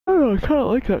Oh, I kind of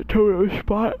like that Toto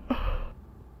spot.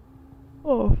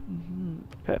 Oh,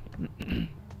 okay.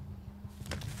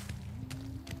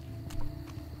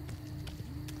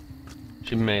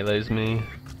 She melees me.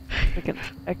 Like an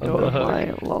echo of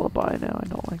my lullaby now. I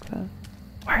don't like that.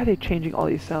 Why are they changing all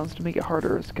these sounds to make it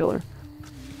harder as killer?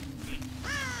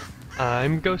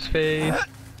 I'm Ghostface.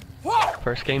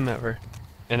 First game ever.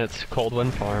 And it's Cold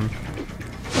Wind Farm.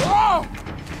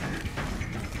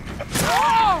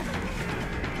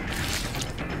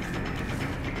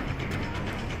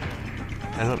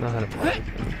 I don't know how to play this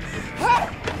game.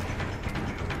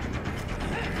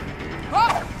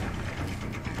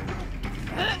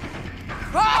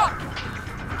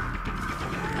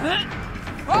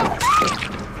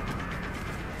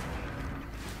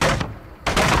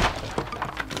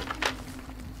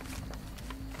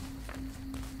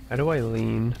 How do I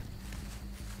lean?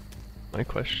 My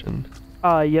question.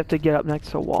 You have to get up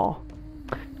next to a wall.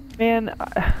 Man,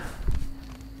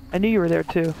 I knew you were there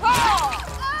too.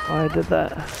 Oh, I did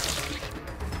that.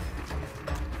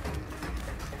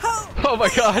 Oh my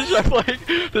gosh, I'm like,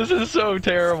 this is so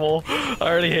terrible. I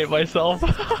already hate myself.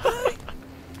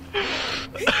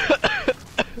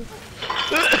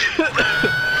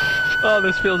 Oh,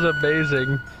 this feels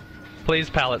amazing. Please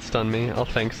pallet stun me. I'll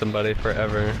thank somebody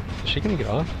forever. Is she gonna get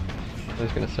off? I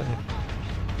was gonna say.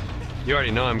 You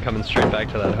already know I'm coming straight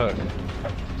back to that hook.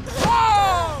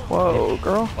 Whoa,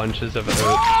 girl. Bunches of oats.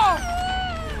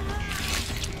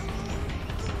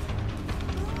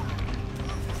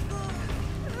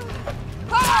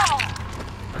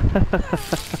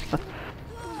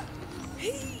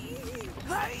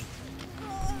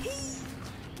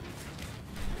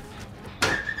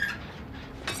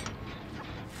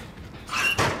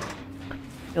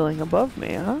 Feeling above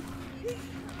me, huh?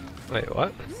 Wait,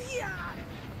 what?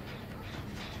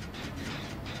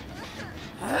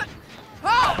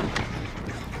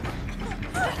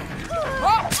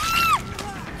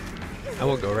 I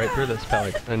will go right through this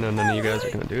pallet. I know none of you guys are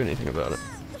gonna do anything about it.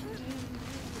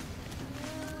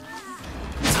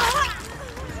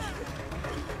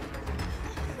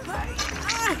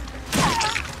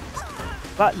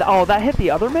 Oh, that hit the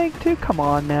other Meg too? Come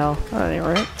on now. That ain't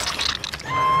right.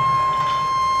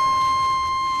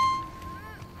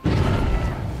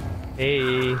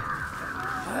 Hey.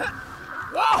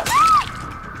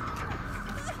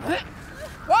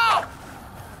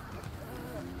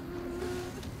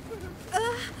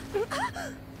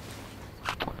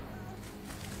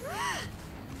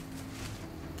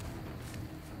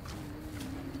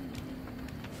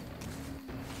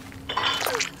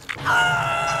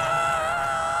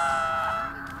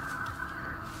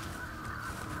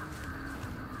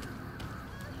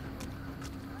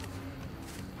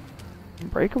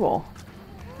 Unbreakable.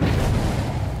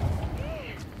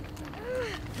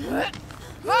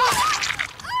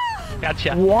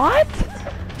 Gotcha. What?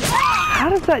 How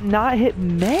does that not hit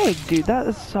Meg, dude? That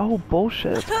is so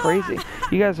bullshit. It's crazy.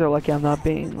 You guys are lucky I'm not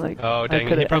being like. Oh dang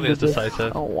it! He probably is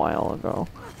decisive. A while ago.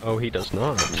 Oh, he does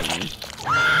not.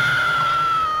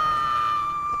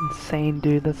 Insane,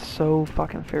 dude. That's so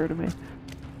fucking fair to me.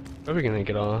 Are we gonna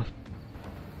get off?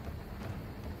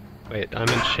 Wait, I'm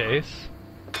in chase?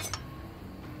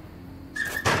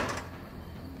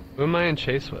 Who am I in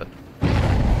chase with?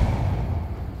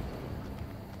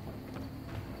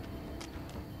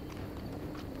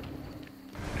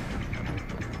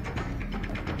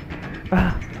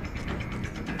 I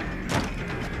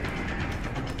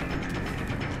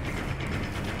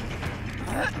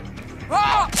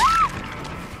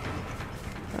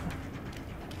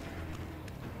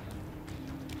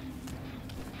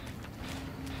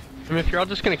mean, if you're all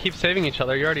just gonna keep saving each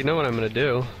other, you already know what I'm gonna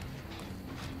do.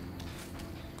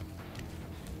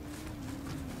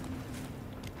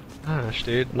 Gosh,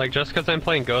 dude. Like, just because I'm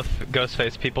playing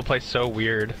Ghostface, people play so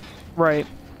weird. Right.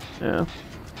 Yeah.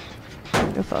 I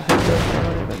guess I'll hit this. I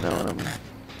don't even know what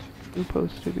I'm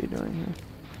supposed to be doing here.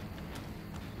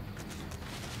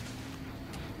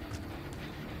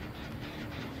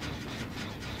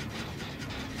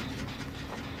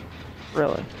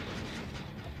 Really?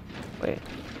 Wait.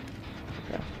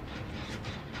 Okay.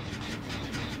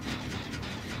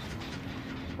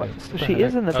 What? So she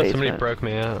is in the basement. Somebody broke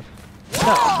me out.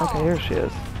 No. Okay, here she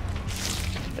is.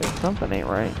 There's something ain't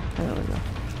right. There we go.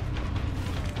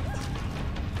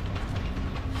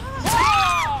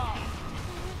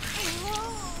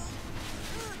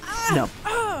 No.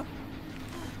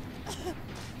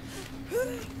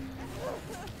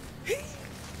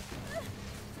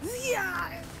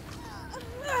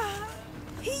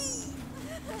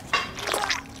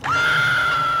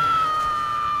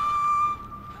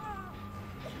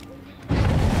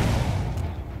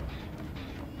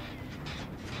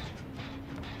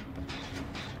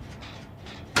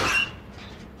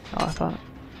 Oh, I thought.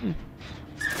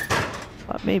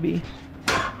 Thought maybe.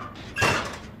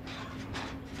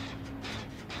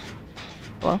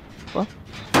 Hello? Hello?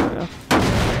 There we go.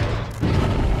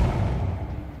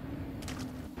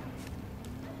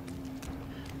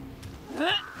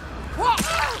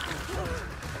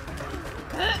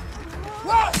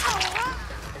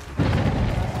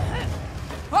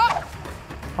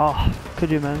 Oh,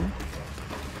 could you imagine?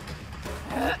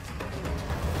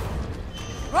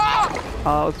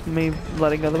 Oh, it's me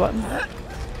letting go of the button.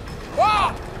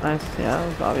 Nice, yeah, that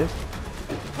was obvious.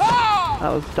 That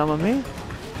was dumb of me.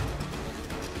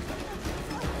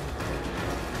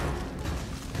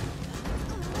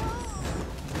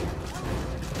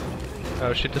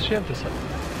 Oh, does she have this up?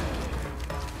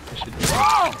 She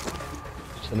does.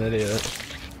 She's an idiot.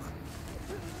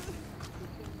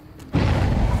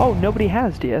 Oh, nobody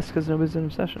has DS because nobody's in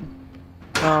Obsession.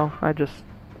 Oh, I just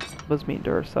was mean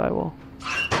to her, so I will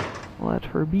let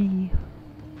her be.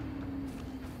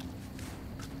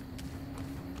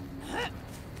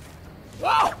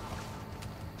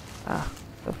 Ah,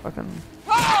 the fucking...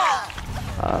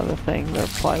 the thing, the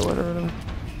plywood or whatever.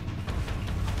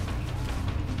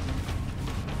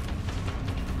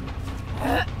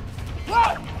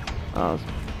 Oh, that was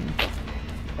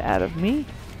bad of me.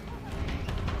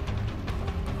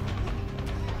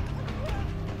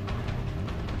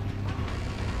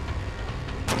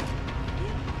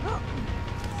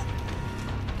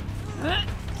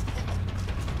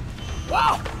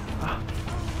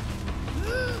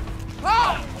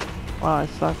 Wow, I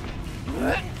suck.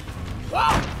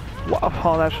 Wow,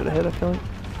 oh, that should have hit, I feel like.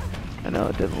 I know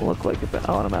it didn't look like it, but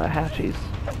oh, and I'm out of hatchies.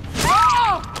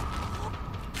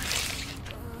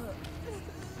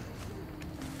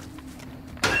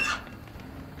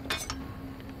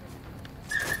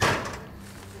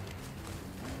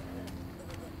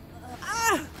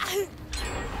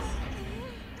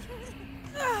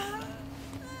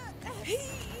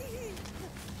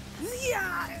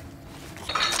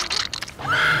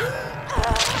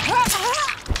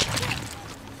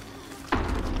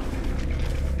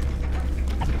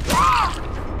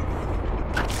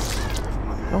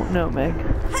 Don't know, Meg.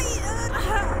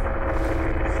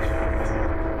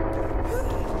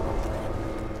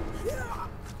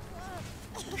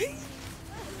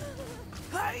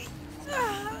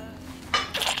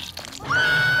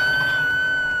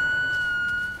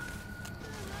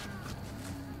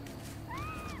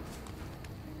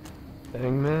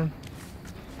 Dang, man.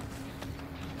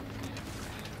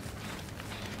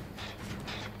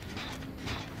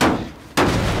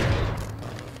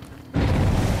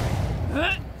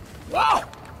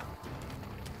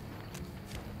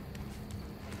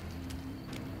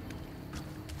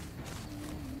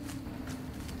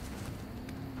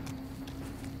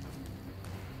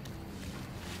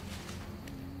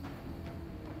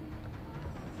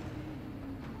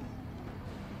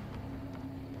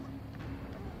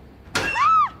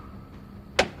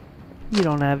 You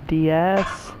don't have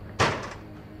DS.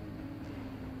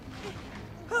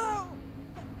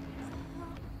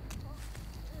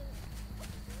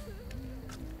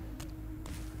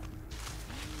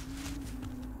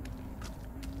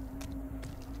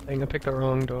 Dang, I picked the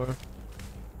wrong door.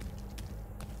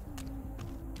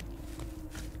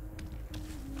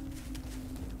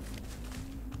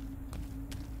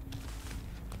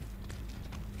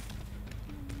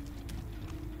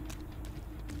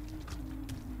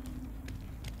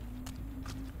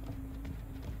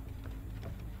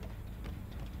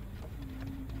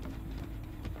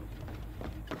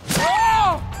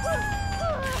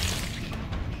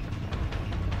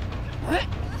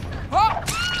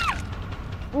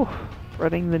 Ooh,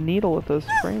 threading the needle with those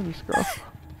frames, girl.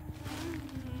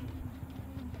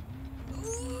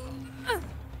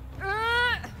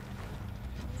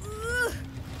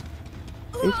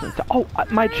 Basement. Oh,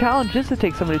 my challenge is to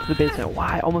take somebody to the basement.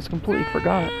 Why? I almost completely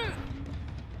forgot.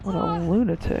 What a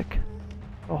lunatic.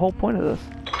 The whole point of this.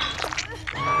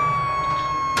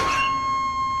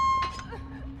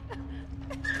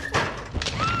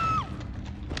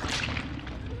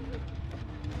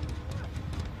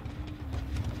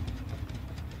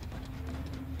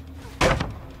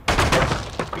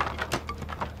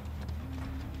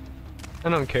 I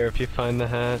don't care if you find the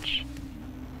hatch.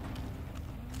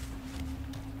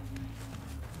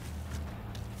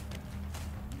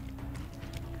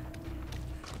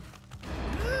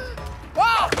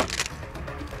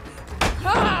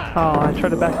 Oh, I tried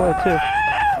to back away too.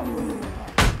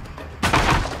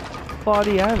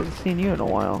 Claudia, I haven't seen you in a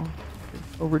while.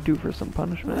 Overdue for some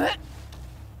punishment.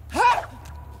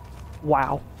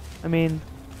 Wow. I mean...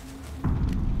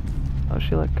 Oh,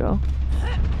 she let go.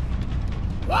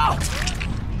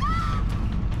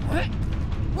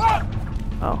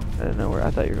 Oh, I didn't know where. I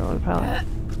thought you were going to pallet.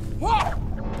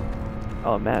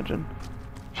 Oh, imagine.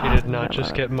 She did not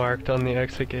just get marked on the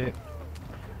exit gate.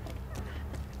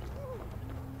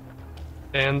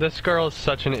 And this girl is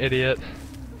such an idiot. Is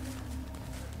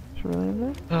she really in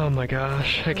there? Oh my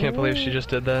gosh, I can't believe she just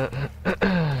did that.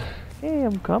 Hey,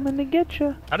 I'm coming to get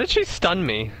you. How did she stun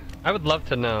me? I would love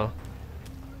to know.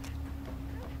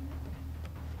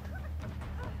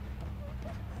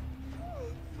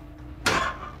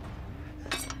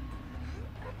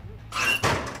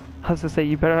 I was gonna say,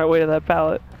 you better not wait to that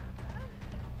pallet.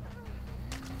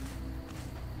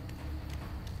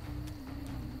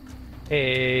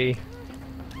 Hey.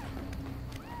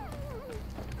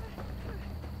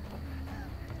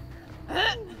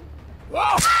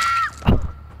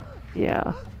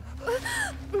 Yeah.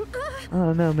 I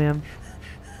don't know, man.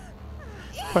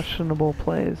 Questionable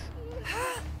plays.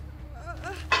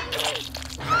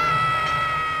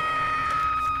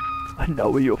 And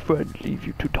now your friend leave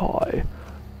you to die.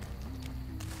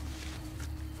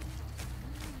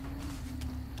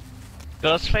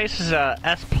 Ghostface is a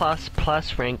S++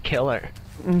 rank killer.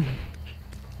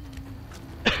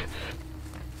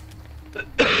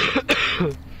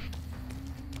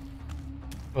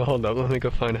 Well, hold up, let me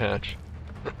go find Hatch.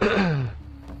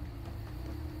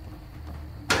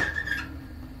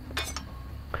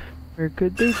 You're a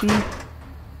good baby.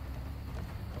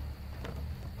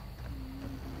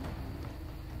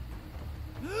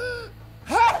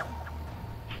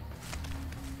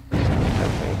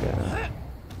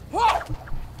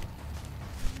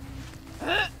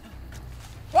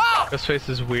 Ghostface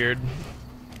is weird.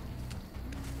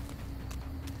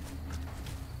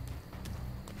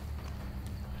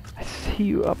 I see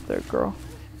you up there, girl.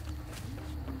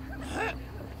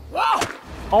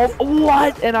 Oh,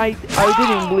 what? And I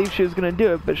didn't even believe she was gonna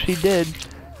do it, but she did.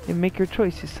 And make your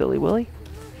choice, you silly Willy.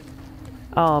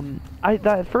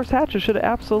 That first hatch should have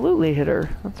absolutely hit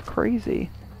her. That's crazy.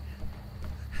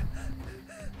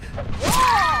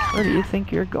 Where do you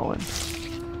think you're going?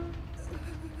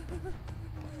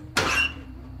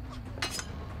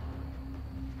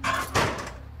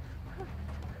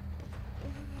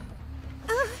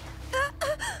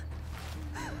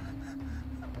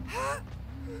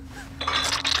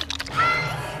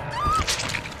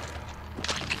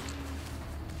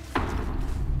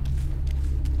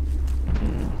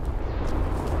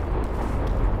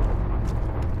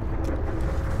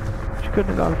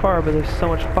 Couldn't have gone far, but there's so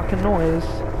much fucking noise.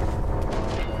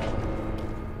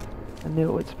 I knew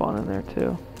it would spawn in there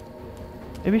too.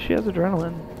 Maybe she has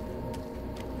adrenaline.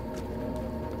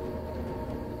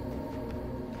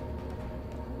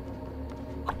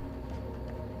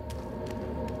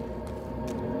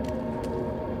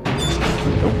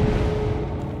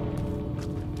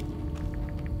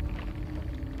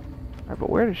 Alright, but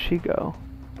where did she go?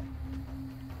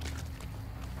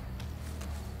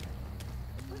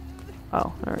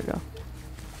 Oh, there we go.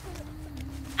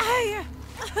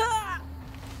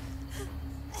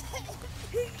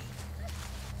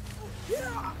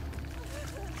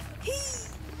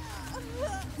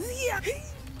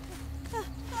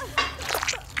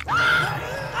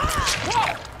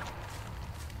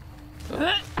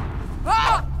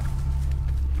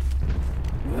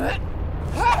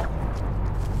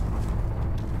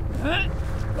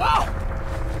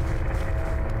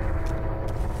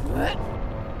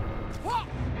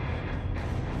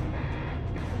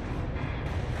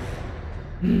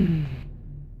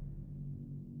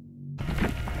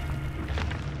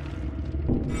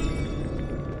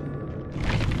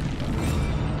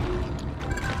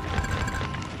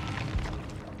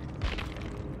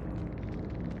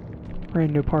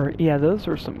 Brand new part. Yeah, those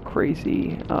are some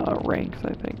crazy ranks,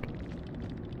 I think.